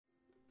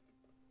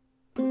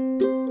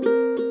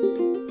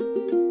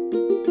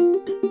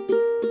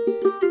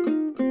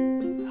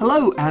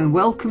Hello and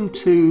welcome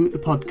to the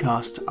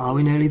podcast Are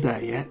We Nearly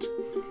There Yet?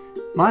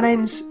 My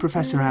name's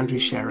Professor Andrew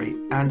Sherry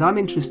and I'm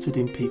interested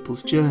in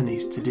people's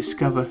journeys to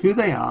discover who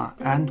they are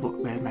and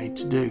what they're made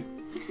to do.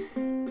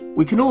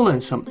 We can all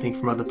learn something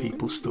from other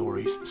people's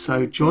stories,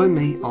 so join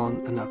me on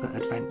another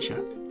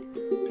adventure.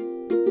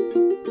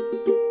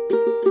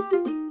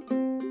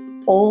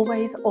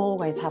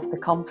 Always have the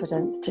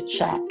confidence to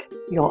check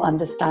your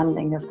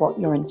understanding of what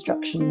your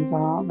instructions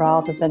are,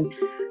 rather than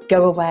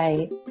go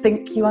away,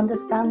 think you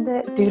understand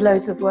it, do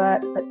loads of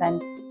work, but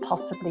then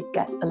possibly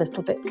get a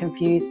little bit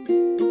confused.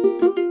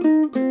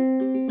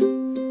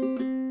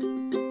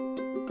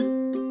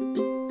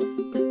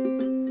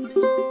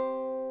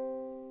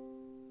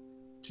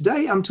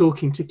 Today I'm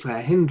talking to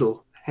Claire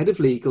Hindle, Head of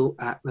Legal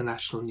at the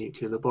National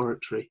Nuclear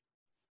Laboratory.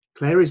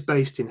 Claire is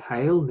based in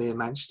Hale near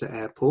Manchester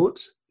Airport.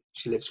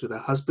 She lives with her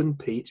husband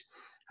Pete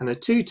and her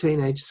two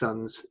teenage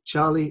sons,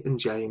 Charlie and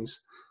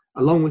James,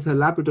 along with her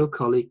Labrador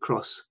collie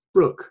Cross,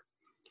 Brooke.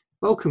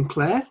 Welcome,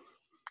 Claire.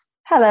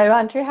 Hello,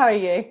 Andrew. How are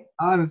you?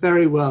 I'm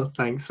very well,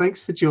 thanks.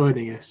 Thanks for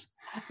joining us.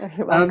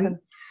 You're welcome.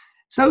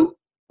 So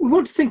we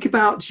want to think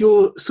about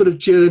your sort of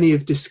journey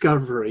of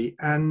discovery.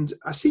 And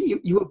I see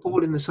you were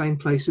born in the same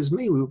place as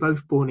me. We were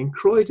both born in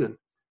Croydon.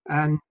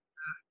 And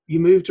you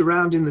moved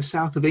around in the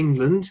south of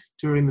England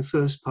during the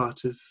first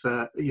part of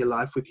your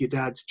life with your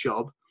dad's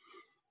job.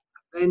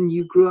 Then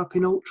you grew up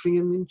in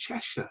Altrincham in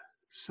Cheshire.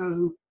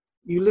 So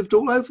you lived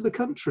all over the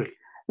country.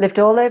 Lived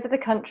all over the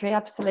country,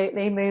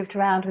 absolutely. Moved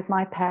around with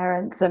my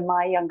parents and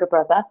my younger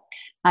brother,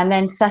 and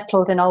then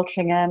settled in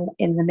Altrincham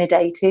in the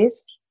mid-80s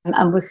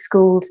and was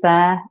schooled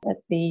there at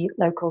the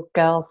local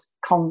girls'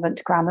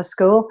 convent grammar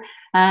school,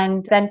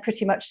 and then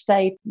pretty much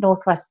stayed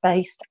northwest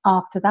based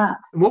after that.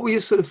 And what were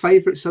your sort of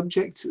favourite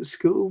subjects at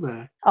school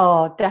there?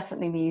 Oh,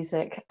 definitely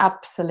music.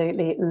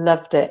 Absolutely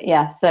loved it.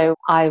 Yeah. So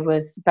I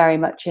was very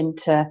much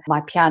into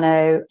my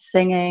piano,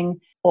 singing,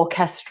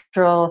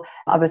 orchestral.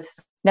 I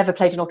was never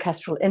played an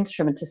orchestral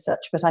instrument as such,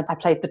 but I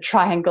played the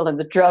triangle and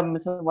the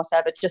drums and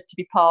whatever, just to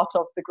be part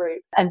of the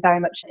group, and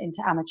very much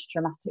into amateur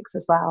dramatics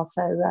as well.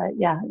 So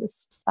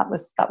that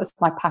was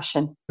my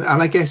passion.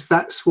 And I guess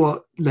that's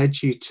what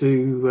led you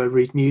to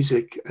read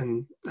music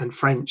and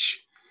French.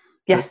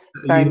 Yes,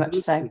 very much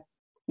so.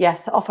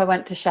 Yes, off I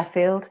went to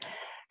Sheffield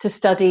to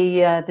study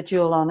the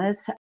dual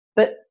honours,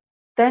 but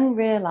then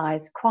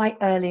realised quite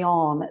early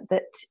on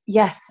that,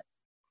 yes,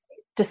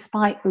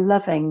 despite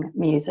loving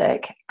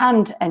music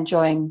and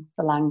enjoying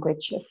the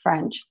language of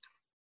French,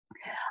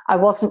 I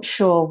wasn't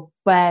sure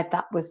where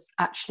that was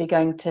actually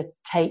going to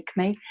take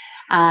me.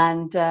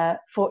 And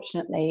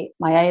fortunately,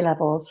 my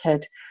A-levels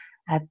had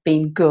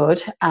been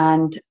good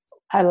and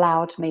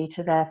allowed me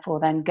to therefore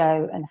then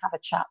go and have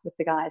a chat with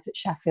the guys at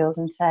Sheffield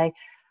and say,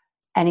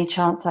 any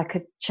chance I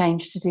could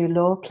change to do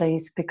law,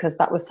 please? Because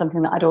that was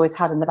something that I'd always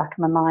had in the back of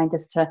my mind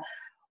as to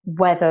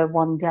whether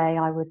one day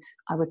I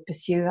would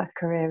pursue a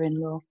career in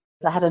law.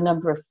 I had a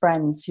number of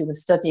friends who were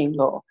studying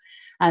law,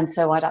 and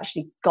so I'd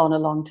actually gone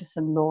along to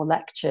some law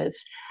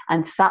lectures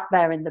and sat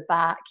there in the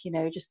back,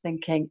 just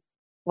thinking,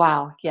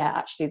 wow, yeah,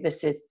 actually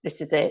this is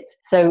it.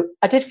 So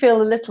I did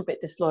feel a little bit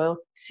disloyal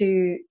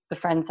to the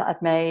friends that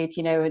I'd made,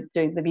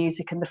 doing the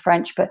music and the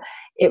French, but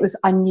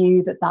I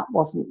knew that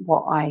wasn't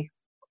what I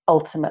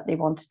ultimately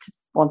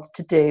wanted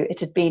to do. It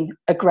had been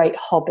a great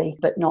hobby,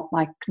 but not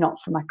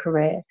for my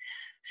career.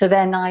 So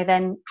then I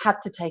had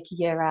to take a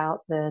year out.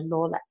 The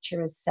law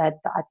lecturers said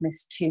that I'd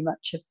missed too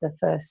much of the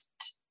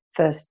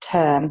first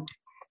term,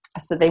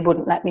 so they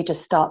wouldn't let me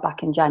just start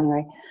back in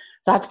January.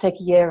 So I had to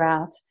take a year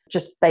out,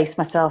 just base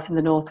myself in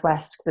the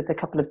Northwest with a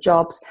couple of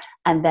jobs,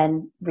 and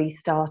then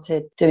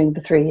restarted doing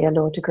the 3-year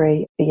law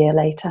degree a year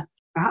later.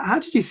 How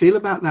did you feel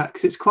about that?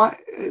 Because it's quite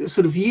a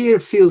sort of year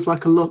feels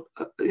like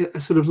a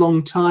sort of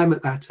long time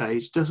at that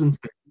age, doesn't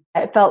it?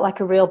 It felt like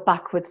a real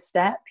backward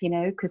step,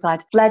 because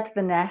I'd fled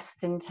the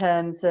nest in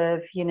terms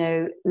of,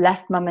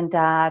 left mum and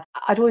dad.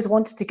 I'd always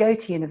wanted to go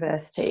to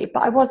university,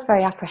 but I was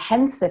very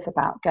apprehensive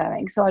about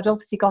going. So I'd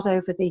obviously got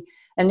over the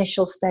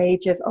initial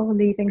stage of,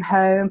 leaving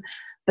home.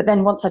 But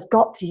then once I'd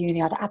got to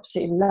uni, I'd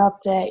absolutely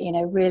loved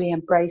it, really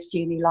embraced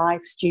uni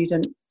life,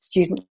 student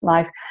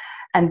life,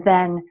 and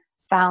then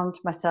found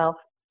myself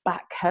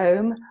back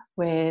home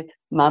with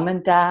mum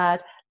and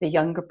dad, the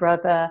younger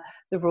brother,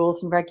 the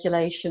rules and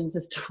regulations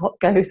as to what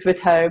goes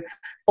with home.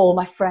 All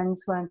my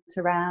friends weren't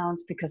around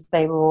because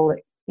they were all at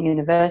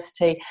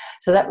university.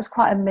 So that was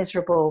quite a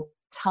miserable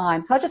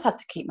time. So I just had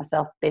to keep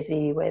myself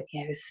busy with,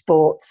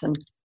 sports and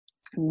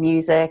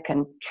music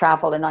and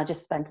travel. And I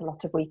just spent a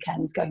lot of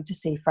weekends going to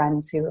see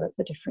friends who were at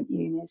the different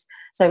unis.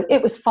 So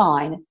it was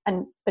fine.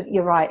 But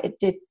you're right, it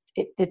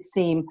did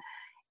seem,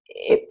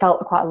 it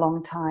felt quite a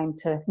long time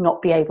to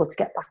not be able to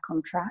get back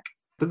on track.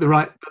 But the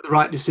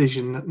right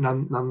decision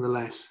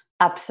nonetheless.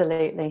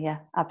 Absolutely, yeah,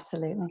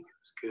 absolutely.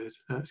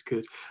 That's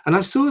good. And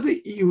I saw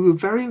that you were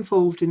very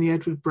involved in the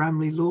Edward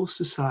Bramley Law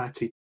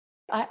Society.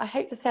 I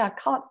hate to say I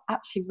can't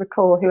actually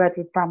recall who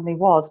Edward Bramley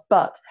was,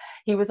 but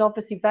he was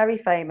obviously very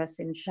famous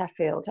in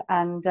Sheffield.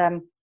 And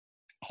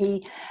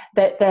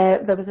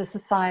There was a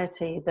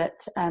society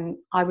that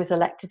I was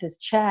elected as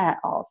chair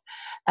of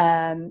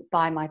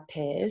by my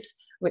peers,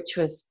 which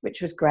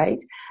was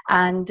great.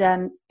 And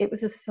it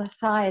was a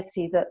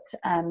society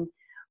that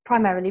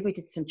primarily we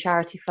did some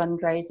charity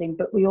fundraising,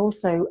 but we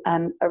also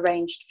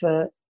arranged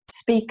for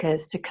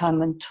speakers to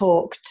come and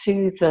talk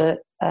to the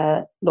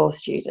law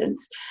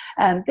students.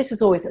 This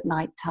was always at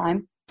night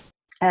time.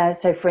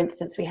 So, for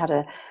instance,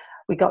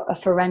 we got a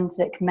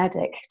forensic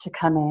medic to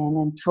come in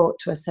and talk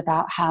to us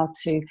about how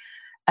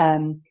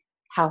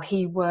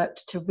he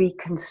worked to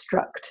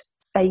reconstruct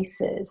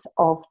faces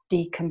of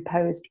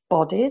decomposed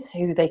bodies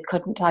who they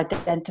couldn't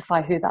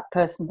identify who that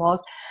person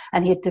was.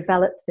 And he had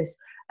developed this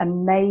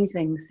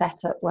amazing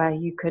setup where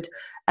you could,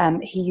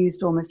 he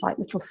used almost like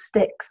little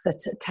sticks that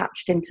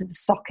attached into the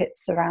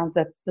sockets around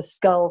the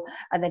skull,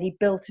 and then he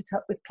built it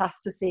up with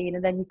plasticine,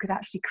 and then you could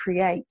actually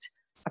create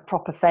a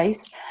proper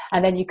face,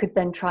 and then you could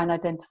then try and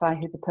identify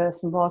who the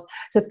person was.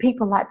 So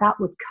people like that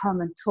would come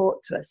and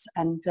talk to us,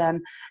 and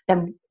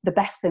then the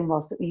best thing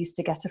was that we used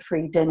to get a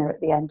free dinner at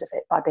the end of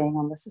it by being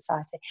on the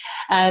society,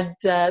 and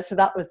so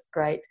that was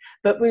great.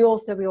 But we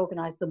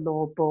organised the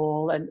law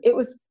ball, and it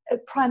was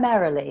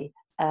primarily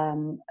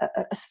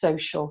a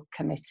social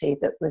committee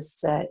that was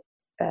set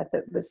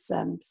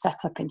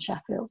up in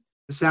Sheffield.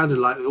 It sounded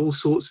like all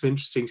sorts of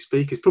interesting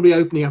speakers, probably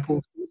opening up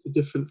all sorts of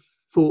different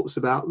thoughts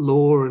about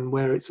law and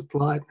where it's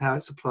applied and how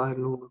it's applied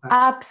and all of that.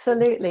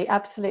 Absolutely.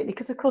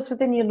 Because of course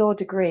within your law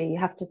degree you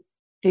have to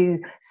do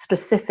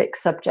specific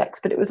subjects,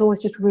 but it was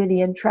always just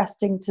really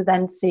interesting to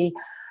then see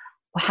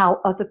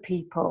how other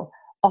people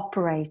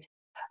operate.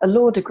 A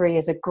law degree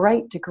is a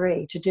great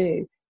degree to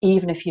do,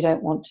 even if you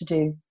don't want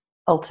to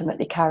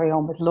ultimately carry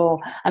on with law.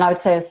 And I would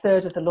say a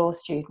third of the law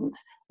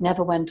students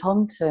never went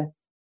on to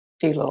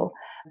do law.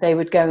 They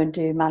would go and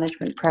do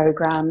management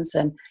programs,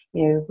 and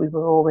we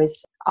were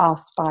always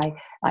asked by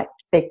like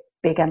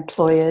big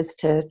employers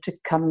to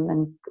come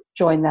and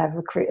join their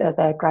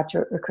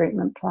graduate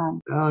recruitment plan.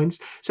 Oh,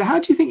 so how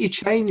do you think you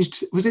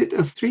changed? Was it a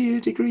 3-year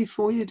degree,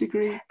 4-year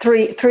degree?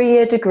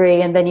 3-year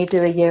degree, and then you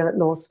do a year at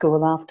law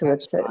school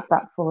afterwards. That's so it's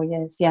about 4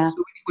 years. Yeah.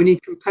 So when you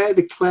compare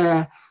the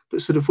Claire that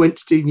sort of went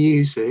to do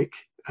music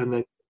and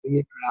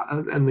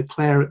the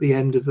Claire at the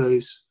end of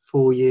those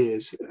 4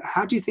 years,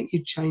 how do you think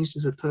you changed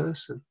as a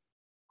person?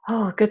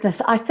 Oh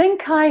goodness, I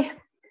think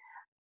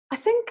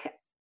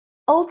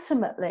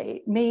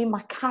ultimately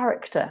my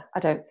character, I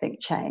don't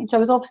think changed. I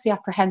was obviously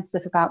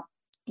apprehensive about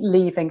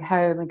leaving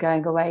home and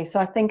going away.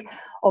 So I think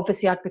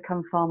obviously I'd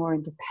become far more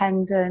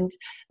independent,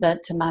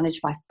 learned to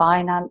manage my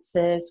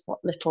finances, what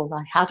little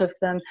I had of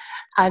them,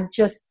 and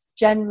just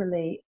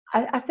generally,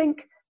 I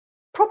think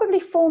probably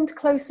formed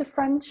closer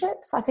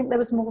friendships. I think there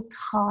was more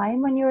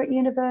time when you're at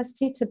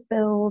university to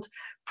build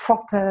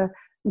proper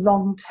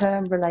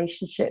long-term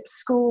relationships.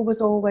 School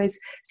was always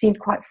seemed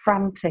quite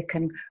frantic,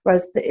 and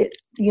whereas the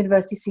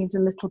university seemed a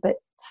little bit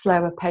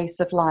slower pace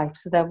of life,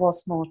 so there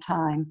was more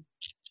time.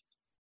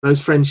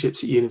 Those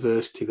friendships at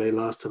university, they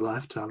last a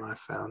lifetime, I've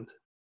found.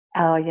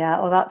 Oh yeah,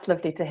 well that's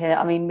lovely to hear.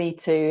 I mean, me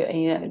too.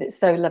 It's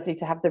so lovely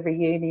to have the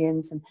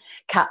reunions and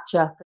catch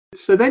up.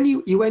 So then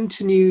you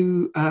went and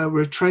you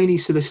were a trainee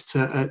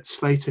solicitor at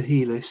Slater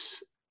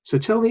Heelis. So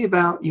tell me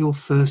about your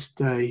first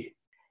day.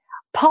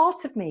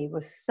 Part of me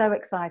was so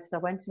excited. I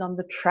went in on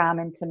the tram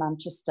into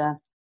Manchester,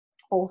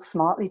 all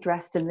smartly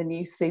dressed in the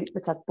new suit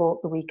that I'd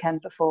bought the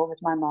weekend before with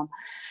my mum.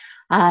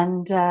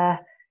 And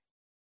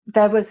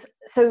there was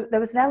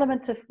an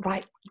element of,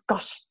 right,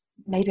 gosh,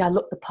 maybe I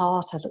look the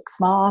part, I look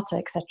smarter,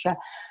 etc.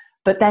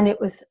 But then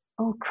it was,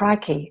 oh,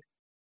 crikey,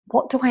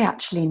 what do I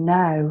actually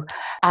know?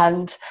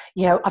 And,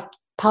 I've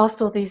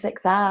passed all these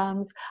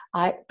exams,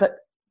 but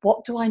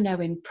what do I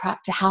know in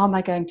practice? How am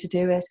I going to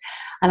do it?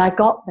 And I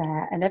got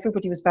there and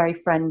everybody was very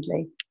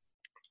friendly,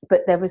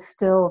 but there was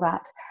still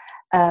that,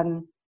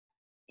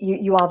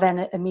 you are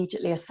then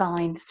immediately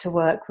assigned to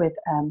work with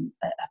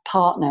a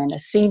partner, and a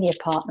senior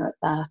partner at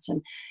that.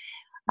 And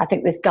I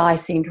think this guy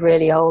seemed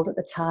really old at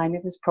the time. He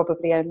was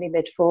probably only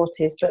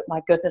mid-40s, but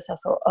my goodness, I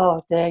thought,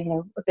 oh dear,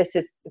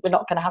 we're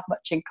not going to have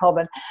much in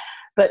common.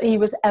 But he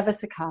was ever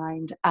so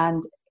kind,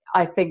 and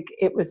I think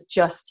it was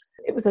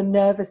a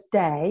nervous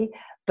day,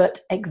 but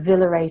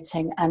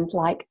exhilarating, and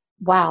like,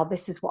 wow,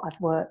 this is what I've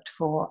worked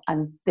for,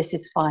 and this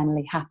is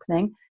finally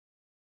happening.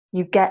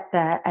 You get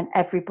there and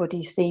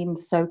everybody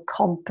seems so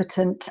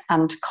competent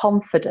and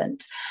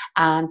confident,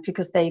 and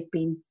because they've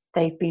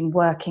been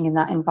working in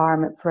that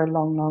environment for a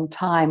long, long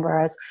time,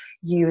 whereas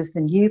you as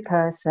the new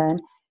person,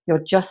 you're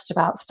just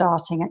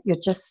starting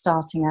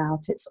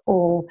out.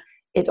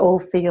 It all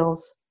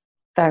feels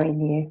very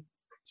new.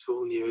 It's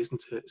all new,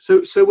 isn't it?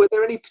 So were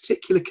there any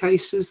particular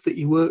cases that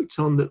you worked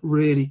on that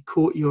really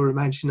caught your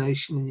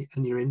imagination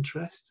and your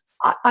interest?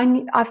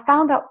 I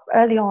found out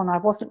early on I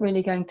wasn't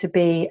really going to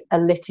be a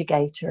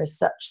litigator as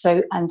such.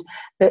 So,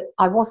 but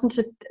I wasn't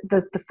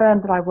the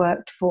firm that I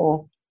worked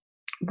for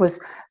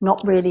was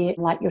not really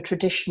like your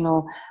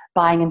traditional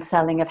buying and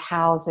selling of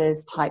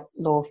houses type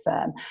law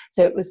firm.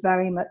 So it was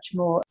very much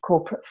more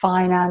corporate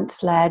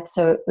finance led.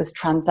 So it was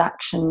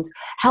transactions,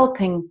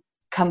 helping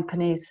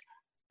companies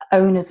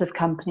owners of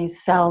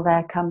companies sell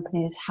their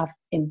companies, have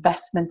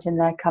investment in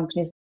their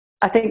companies.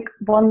 I think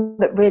one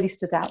that really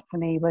stood out for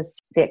me was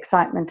the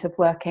excitement of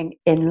working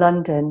in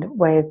London,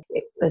 where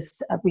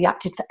we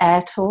acted for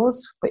Air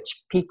Tours,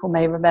 which people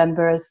may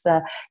remember as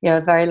a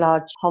very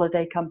large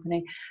holiday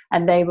company,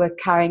 and they were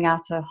carrying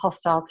out a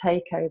hostile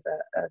takeover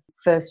of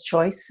First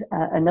Choice,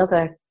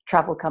 another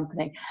travel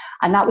company.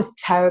 And that was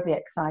terribly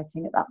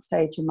exciting at that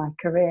stage in my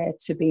career,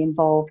 to be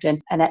involved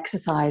in an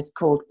exercise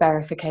called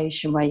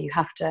verification, where you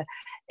have to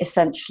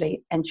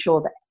essentially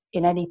ensure that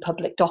in any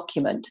public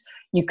document,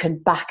 you can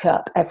back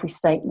up every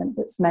statement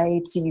that's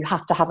made. So you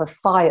have to have a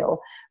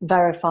file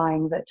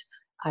verifying that,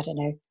 I don't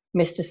know,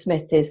 Mr.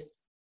 Smith is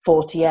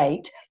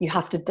 48. You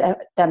have to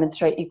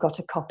demonstrate you've got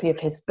a copy of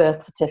his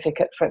birth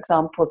certificate, for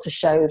example, to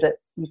show that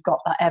you've got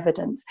that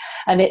evidence.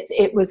 And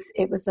it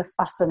was a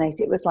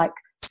fascinating, it was like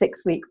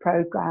 6-week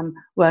program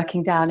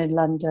working down in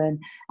London.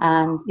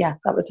 And yeah,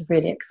 that was a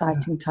really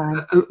exciting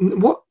time.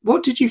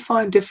 What did you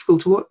find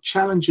difficult? What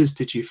challenges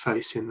did you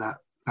face in that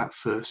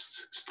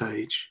first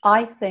stage?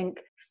 I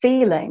think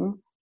feeling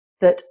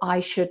that I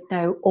should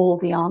know all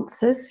the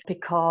answers,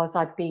 because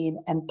I'd been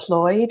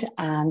employed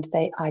and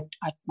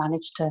I'd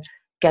managed to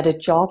get a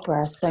job,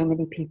 whereas so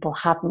many people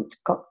hadn't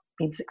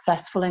been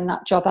successful in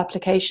that job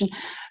application.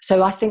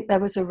 So I think there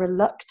was a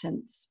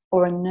reluctance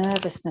or a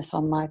nervousness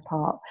on my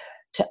part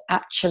to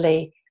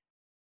actually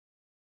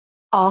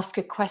ask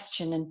a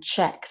question and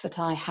check that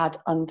I had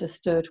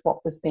understood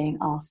what was being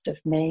asked of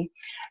me,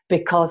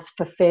 because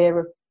for fear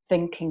of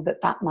thinking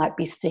that might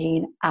be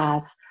seen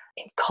as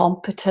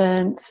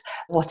incompetence,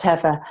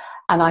 whatever.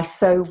 And I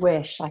so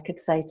wish I could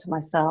say to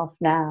myself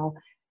now,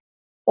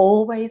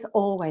 always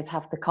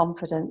have the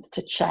confidence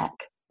to check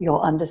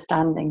your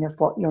understanding of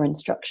what your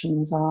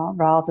instructions are,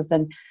 rather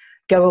than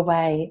go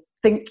away,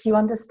 think you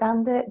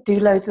understand it, do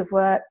loads of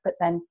work, but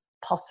then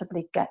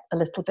possibly get a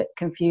little bit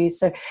confused.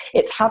 So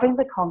it's having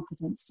the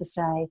confidence to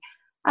say,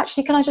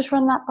 actually, can I just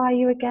run that by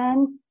you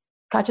again?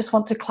 I just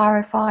want to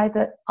clarify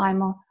that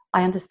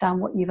I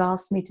understand what you've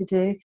asked me to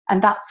do.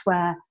 And that's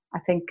where I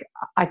think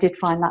I did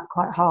find that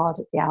quite hard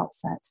at the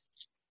outset.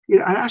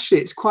 Yeah, and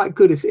actually it's quite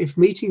good if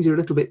meetings are a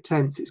little bit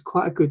tense, it's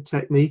quite a good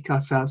technique I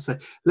found. So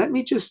let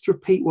me just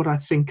repeat what I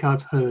think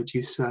I've heard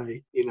you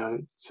say.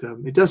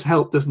 It does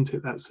help, doesn't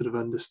it, that sort of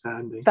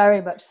understanding?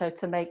 Very much so,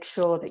 to make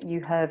sure that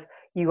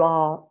you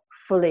are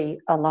fully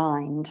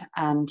aligned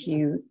and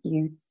you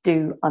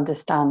do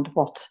understand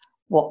what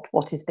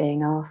is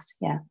being asked.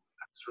 Yeah.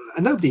 That's right.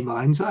 And nobody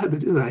minds either,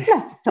 do they?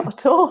 No, not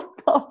at all.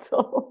 Not at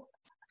all.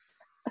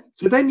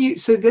 So then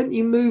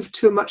you moved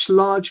to a much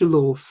larger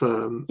law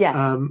firm, yes,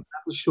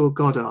 Addleshaw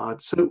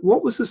Goddard. So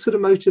what was the sort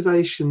of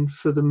motivation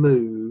for the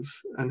move,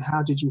 and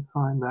how did you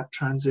find that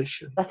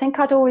transition? I think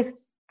I'd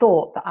always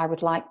thought that I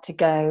would like to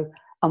go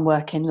and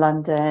work in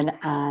London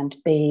and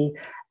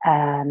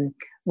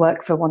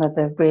work for one of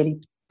the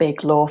really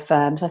big law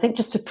firms. I think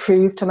just to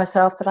prove to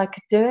myself that I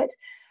could do it.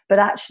 But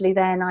actually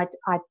then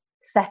I'd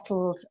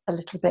settled a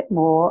little bit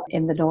more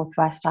in the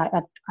Northwest. I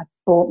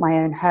bought my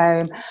own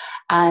home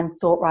and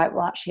thought, right,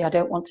 well, actually, I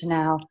don't want to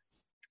now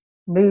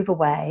move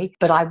away,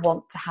 but I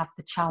want to have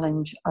the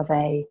challenge of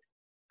a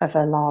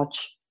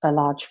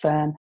large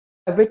firm.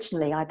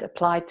 Originally, I'd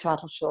applied to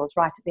Addleshaw's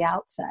right at the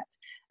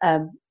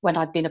outset when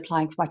I'd been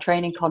applying for my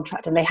training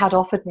contract, and they had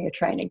offered me a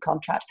training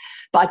contract,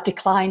 but I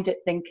declined it,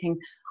 thinking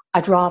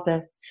I'd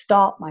rather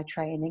start my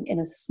training in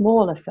a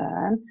smaller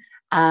firm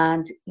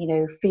and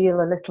feel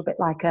a little bit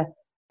like a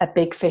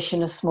big fish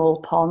in a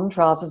small pond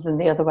rather than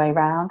the other way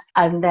around.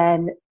 And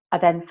then I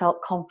then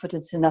felt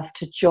confident enough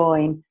to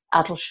join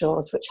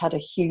Addleshaw's, which had a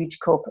huge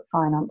corporate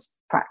finance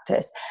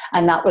practice.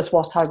 And that was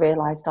what I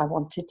realised I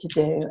wanted to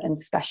do, and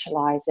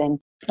specialise in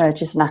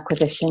mergers and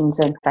acquisitions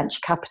and venture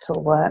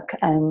capital work.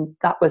 And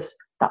that was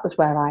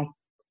where I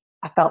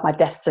felt my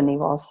destiny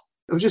was.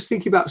 I was just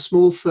thinking about a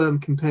small firm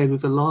compared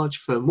with a large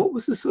firm. What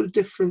was the sort of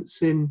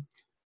difference in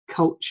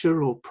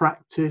culture or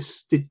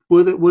practice?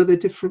 Were there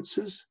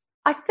differences?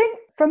 I think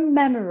from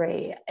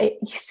memory,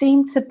 it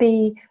seemed to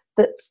be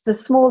that the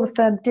smaller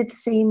firm did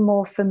seem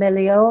more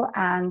familial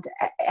and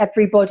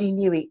everybody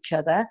knew each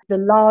other. The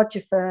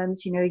larger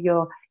firms,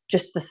 you're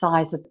just the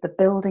size of the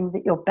building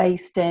that you're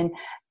based in,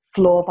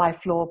 floor by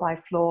floor by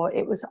floor.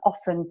 It was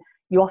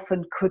you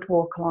often could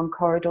walk along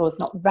corridors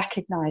not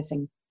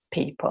recognising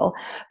people.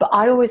 But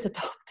I always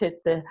adopted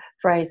the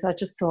phrase, I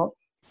just thought,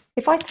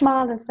 if I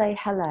smile and say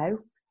hello,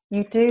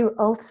 you do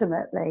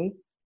ultimately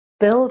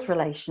build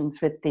relations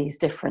with these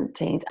different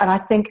teams. And I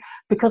think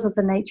because of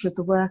the nature of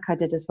the work I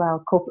did as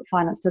well, corporate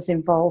finance does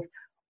involve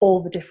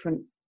all the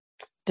different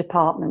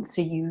departments.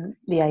 So you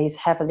liaise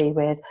heavily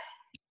with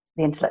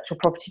the intellectual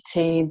property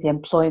team, the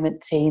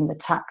employment team, the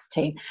tax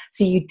team.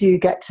 So you do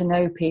get to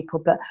know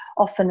people, but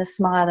often a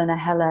smile and a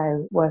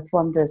hello worth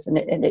wonders. And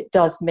it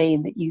does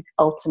mean that you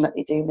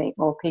ultimately do meet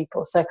more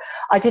people. So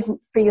I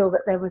didn't feel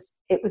that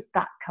it was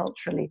that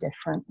culturally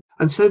different.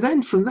 And so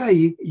then from there,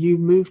 you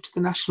moved to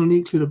the National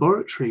Nuclear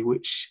Laboratory,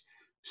 which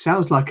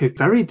sounds like a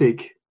very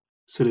big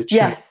sort of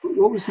change. Yes.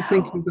 What was the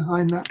thinking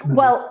behind that?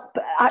 Well,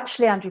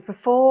 actually, Andrew,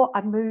 before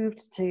I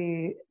moved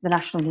to the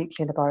National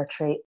Nuclear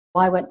Laboratory,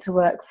 I went to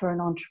work for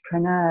an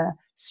entrepreneur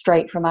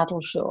straight from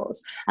Addleshaws,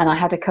 and I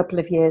had a couple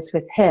of years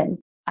with him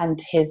and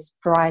his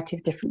variety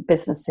of different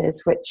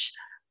businesses, which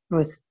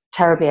was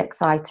terribly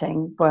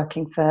exciting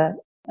working for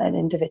an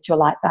individual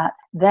like that.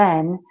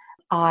 Then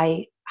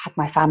I had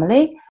my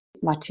family,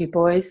 my 2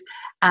 boys,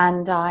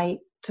 and I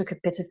took a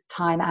bit of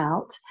time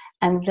out,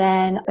 and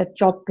then a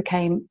job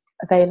became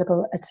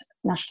available at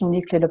National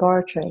Nuclear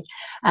Laboratory,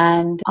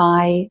 and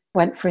I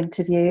went for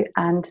interview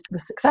and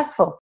was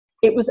successful.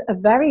 It was a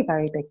very,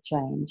 very big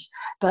change,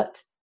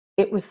 but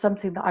it was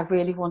something that I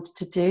really wanted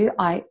to do.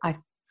 I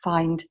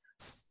find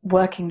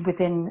working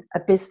within a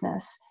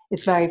business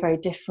is very, very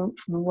different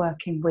from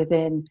working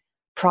within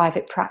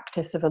private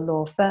practice of a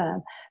law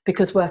firm,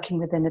 because working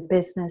within a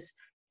business,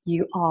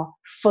 you are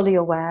fully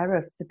aware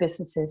of the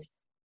business's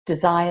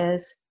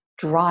desires,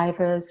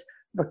 drivers,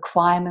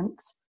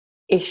 requirements,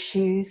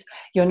 issues.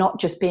 You're not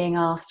just being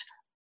asked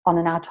on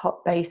an ad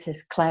hoc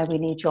basis, Claire, we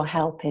need your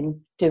help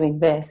in doing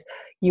this.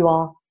 You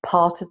are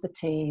part of the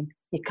team.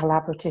 You're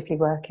collaboratively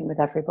working with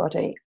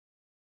everybody.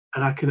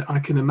 And I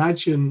can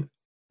imagine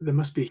there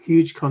must be a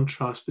huge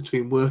contrast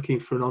between working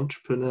for an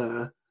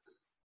entrepreneur.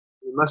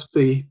 You must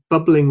be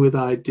bubbling with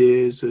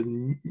ideas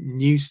and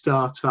new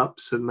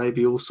startups and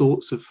maybe all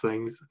sorts of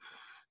things,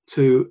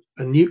 to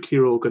a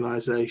nuclear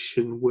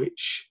organisation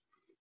which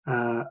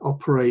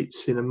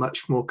operates in a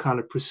much more kind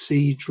of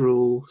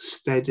procedural,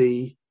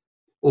 steady,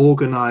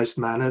 organised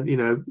manner,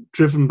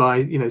 driven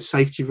by,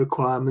 safety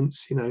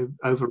requirements,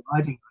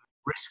 overriding,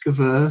 risk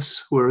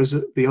averse, whereas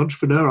the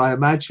entrepreneur, I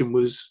imagine,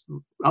 was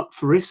up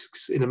for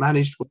risks in a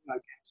managed way, I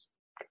guess.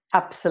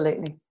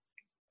 Absolutely.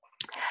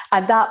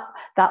 And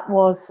that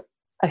was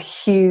a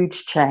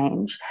huge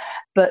change,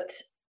 but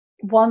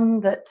one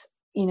that,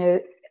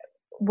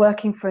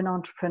 working for an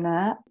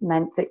entrepreneur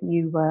meant that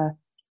you were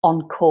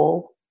on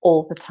call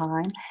all the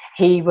time.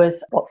 He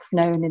was what's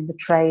known in the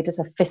trade as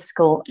a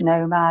fiscal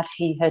nomad.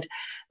 He had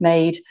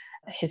made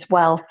his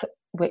wealth,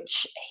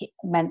 which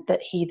meant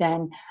that he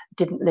then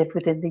didn't live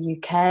within the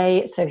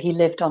UK. So he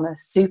lived on a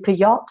super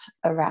yacht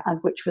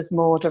which was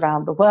moored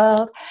around the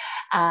world.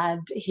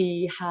 And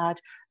he had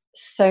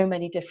so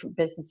many different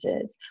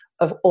businesses,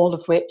 of all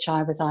of which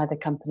I was either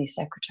company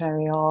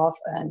secretary of.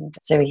 And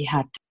so he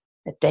had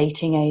a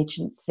dating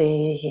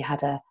agency, he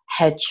had a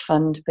hedge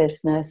fund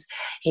business,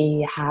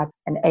 he had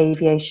an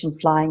aviation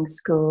flying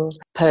school,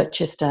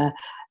 purchased a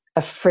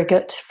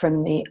frigate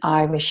from the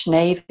Irish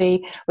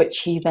Navy, which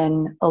he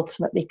then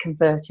ultimately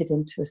converted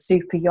into a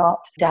super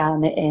yacht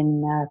down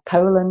in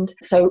Poland.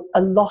 So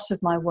a lot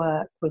of my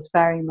work was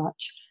very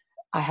much,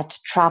 I had to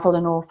travel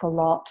an awful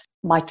lot.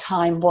 My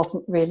time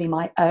wasn't really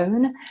my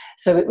own.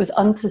 So it was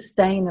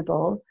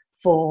unsustainable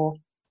for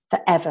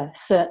forever,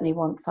 certainly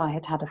once I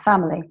had had a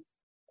family.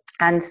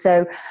 And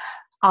so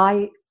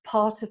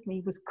part of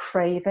me was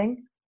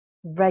craving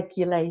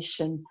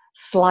regulation,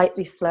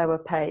 slightly slower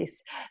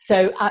pace.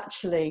 So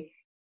actually,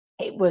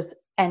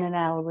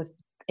 NNL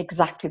was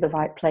exactly the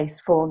right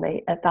place for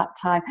me at that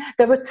time.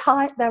 There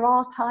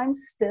are times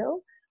still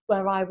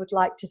where I would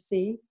like to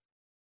see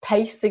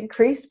pace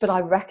increase, but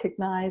I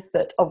recognise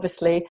that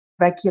obviously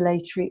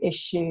regulatory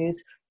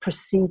issues,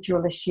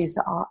 procedural issues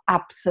that are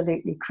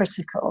absolutely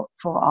critical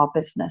for our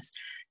business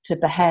to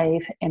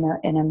behave in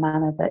a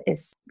manner that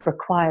is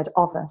required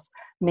of us,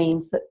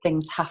 means that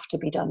things have to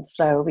be done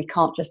slower. We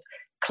can't just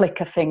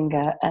click a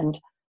finger and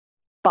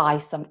buy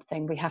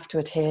something. We have to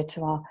adhere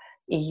to our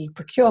EU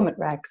procurement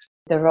regs.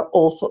 There are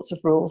all sorts of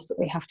rules that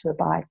we have to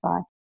abide by.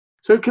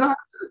 So can I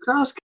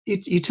ask,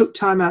 you took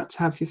time out to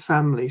have your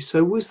family.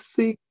 So was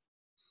the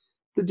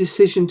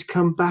decision to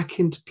come back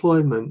into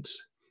employment,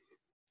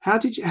 how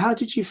did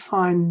you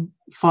find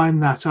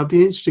that? I'd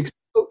be interested to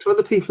talk to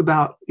other people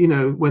about,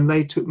 when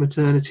they took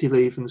maternity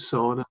leave and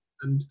so on,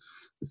 and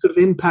the sort of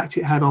impact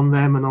it had on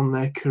them and on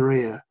their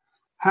career.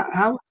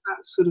 How was that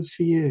sort of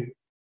for you?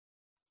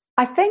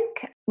 I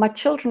think my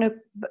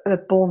children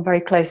are born very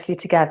closely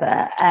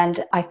together,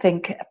 and I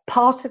think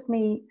part of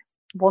me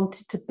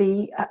wanted to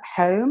be at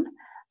home,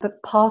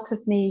 but part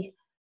of me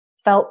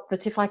felt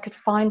that if I could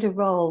find a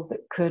role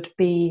that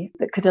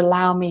could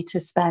allow me to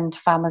spend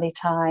family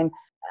time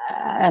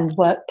and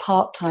work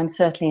part-time,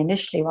 certainly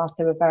initially whilst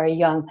they were very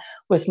young,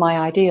 was my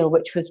ideal,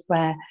 which was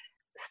where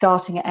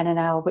starting at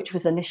NNL, which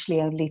was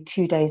initially only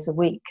 2 days a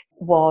week,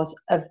 was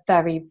a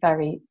very,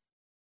 very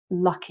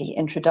lucky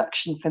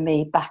introduction for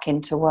me back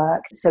into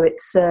work. So it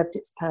served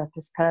its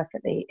purpose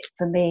perfectly.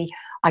 For me,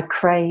 I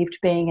craved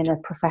being in a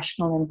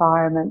professional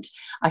environment.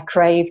 I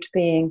craved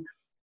being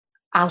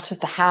out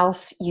of the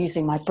house,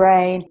 using my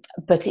brain,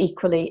 but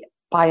equally,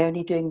 by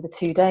only doing the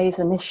 2 days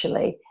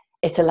initially,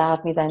 it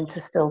allowed me then to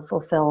still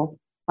fulfill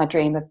my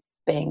dream of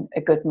being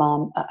a good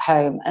mom at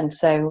home. And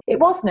so it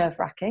was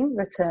nerve-wracking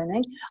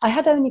returning. I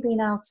had only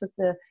been out of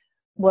the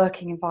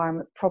working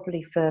environment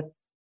probably for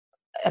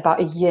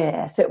about a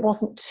year, so it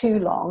wasn't too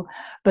long,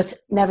 but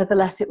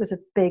nevertheless it was a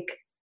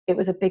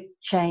big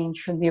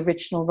change from the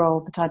original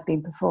role that I'd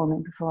been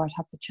performing before I'd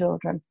had the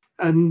children.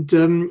 And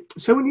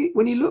so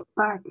when you look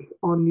back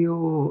on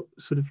your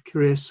sort of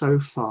career so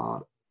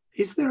far,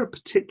 is there a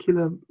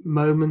particular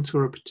moment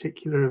or a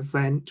particular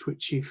event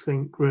which you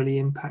think really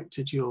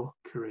impacted your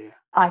career?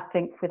 I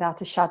think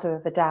without a shadow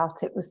of a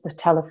doubt, it was the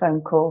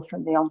telephone call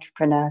from the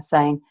entrepreneur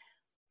saying,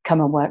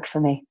 come and work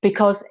for me.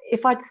 Because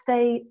if I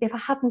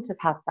hadn't have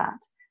had that,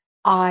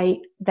 I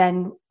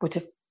then would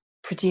have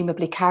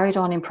presumably carried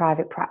on in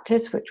private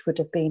practice, which would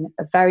have been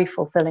a very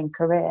fulfilling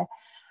career.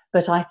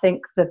 But I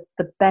think the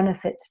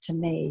benefits to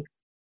me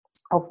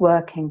of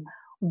working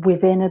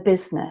within a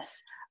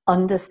business,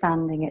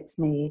 understanding its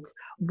needs,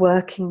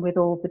 working with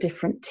all the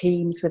different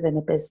teams within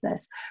a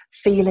business,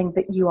 feeling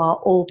that you are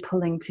all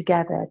pulling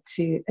together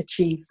to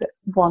achieve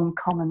one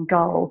common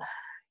goal.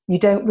 You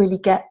don't really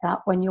get that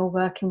when you're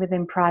working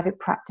within private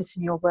practice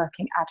and you're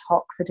working ad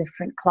hoc for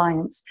different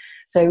clients.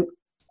 So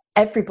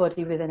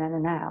everybody within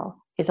N&L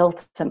is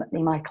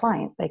ultimately my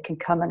client. They can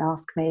come and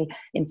ask me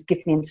and give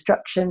me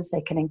instructions,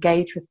 they can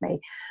engage with me,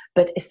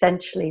 but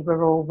essentially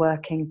we're all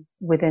working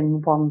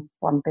within one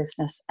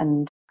business.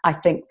 And I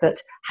think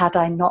that had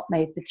I not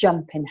made the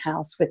jump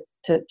in-house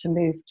to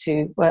move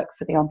to work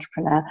for the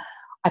entrepreneur,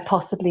 I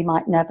possibly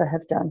might never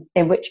have done,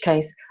 in which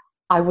case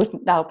I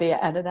wouldn't now be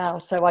at N&L.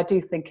 So I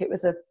do think it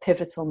was a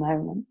pivotal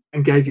moment.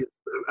 And gave you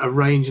a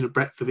range and a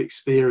breadth of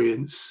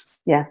experience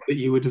that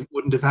you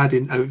wouldn't have had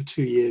in over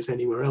 2 years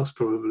anywhere else,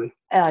 probably.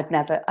 I'd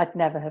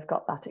never have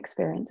got that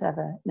experience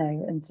ever. No,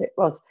 and it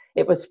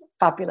was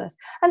fabulous.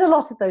 And a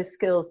lot of those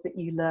skills that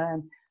you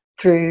learn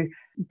through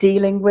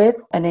dealing with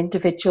an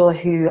individual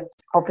who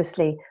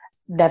obviously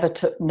never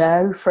took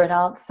no for an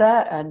answer,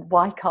 and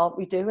why can't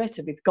we do it,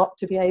 and we've got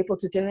to be able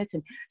to do it,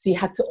 and so you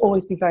had to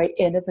always be very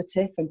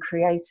innovative and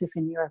creative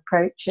in your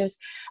approaches,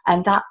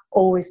 and that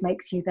always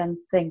makes you then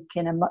think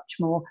in a much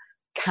more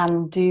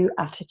can-do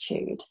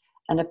attitude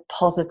and a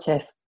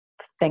positive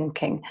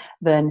thinking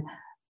than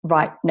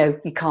right, no,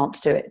 you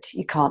can't do it.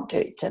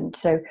 And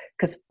so,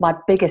 because my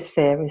biggest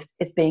fear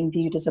is being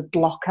viewed as a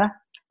blocker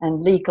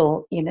and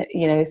legal,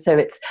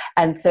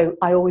 so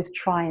I always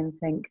try and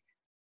think,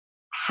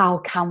 how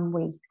can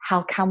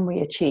we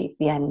achieve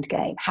the end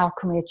game? How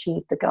can we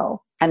achieve the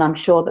goal? And I'm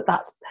sure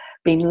that's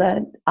been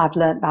learned. I've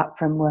learned that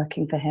from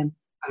working for him.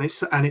 And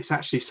it's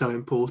actually so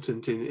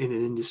important in an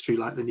industry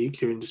like the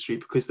nuclear industry,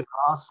 because there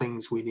are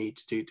things we need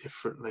to do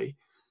differently,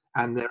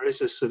 and there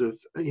is a sort of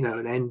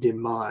an end in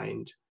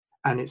mind.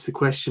 And it's the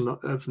question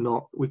of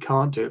not we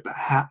can't do it, but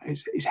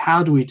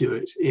how do we do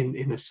it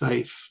in a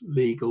safe,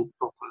 legal,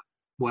 proper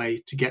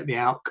way to get the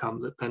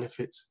outcome that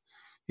benefits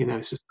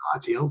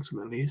society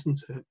ultimately, isn't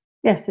it?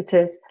 Yes, it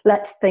is.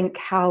 Let's think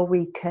how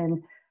we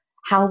can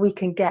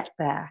get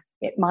there.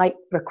 It might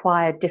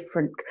require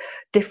different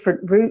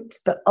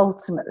routes, but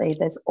ultimately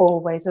there's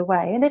always a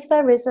way. And if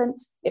there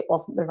isn't, it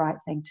wasn't the right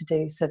thing to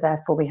do. So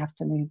therefore we have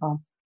to move on.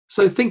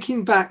 So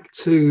thinking back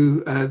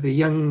to the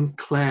young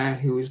Claire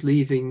who was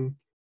leaving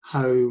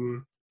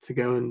home to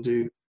go and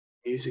do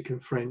music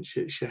and French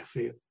at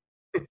Sheffield,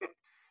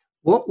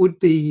 what would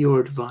be your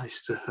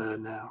advice to her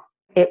now?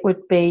 It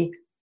would be,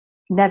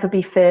 never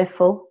be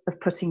fearful of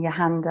putting your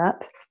hand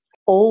up.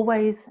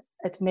 Always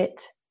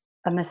admit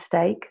a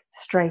mistake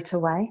straight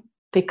away,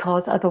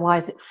 because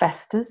otherwise it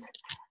festers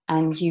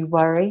and you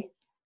worry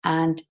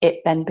and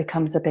it then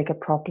becomes a bigger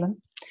problem.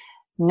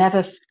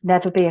 Never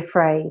be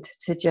afraid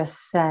to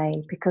just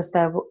say, because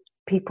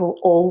people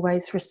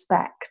always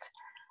respect.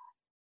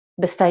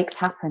 Mistakes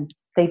happen.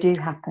 They do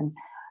happen.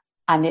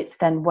 And it's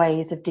then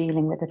ways of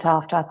dealing with it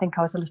after. I think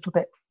I was a little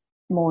bit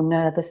more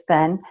nervous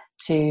then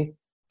to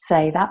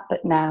say that,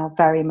 but now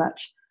very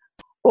much,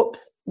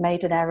 oops,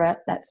 made an error,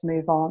 let's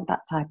move on,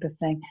 that type of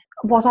thing.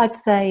 What I'd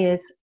say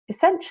is,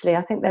 essentially,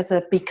 I think there's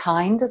a be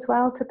kind as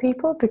well to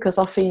people, because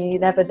often you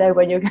never know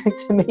when you're going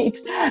to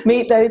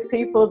meet those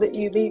people that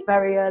you meet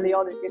very early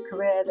on in your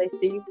career. They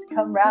seem to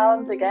come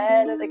round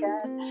again and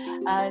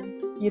again,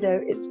 and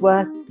it's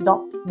worth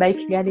not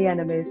making any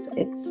enemies.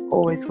 It's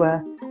always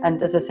worth,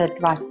 and as I said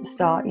right at the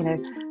start,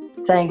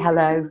 saying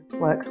hello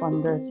works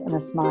wonders, and a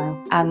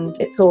smile, and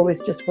it's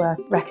always just worth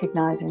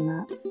recognising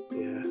that.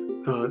 Yeah.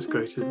 Oh, that's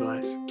great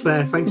advice.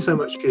 Claire, thanks so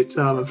much for your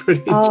time. I've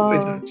really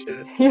enjoyed our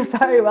chat. You're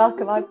very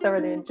welcome. I've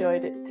thoroughly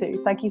enjoyed it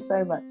too. Thank you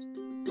so much.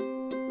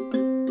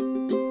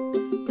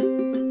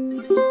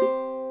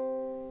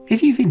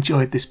 If you've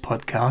enjoyed this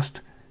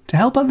podcast, to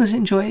help others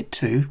enjoy it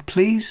too,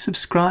 please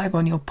subscribe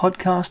on your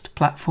podcast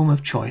platform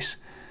of choice,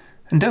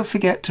 and don't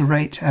forget to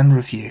rate and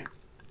review.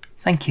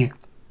 Thank you.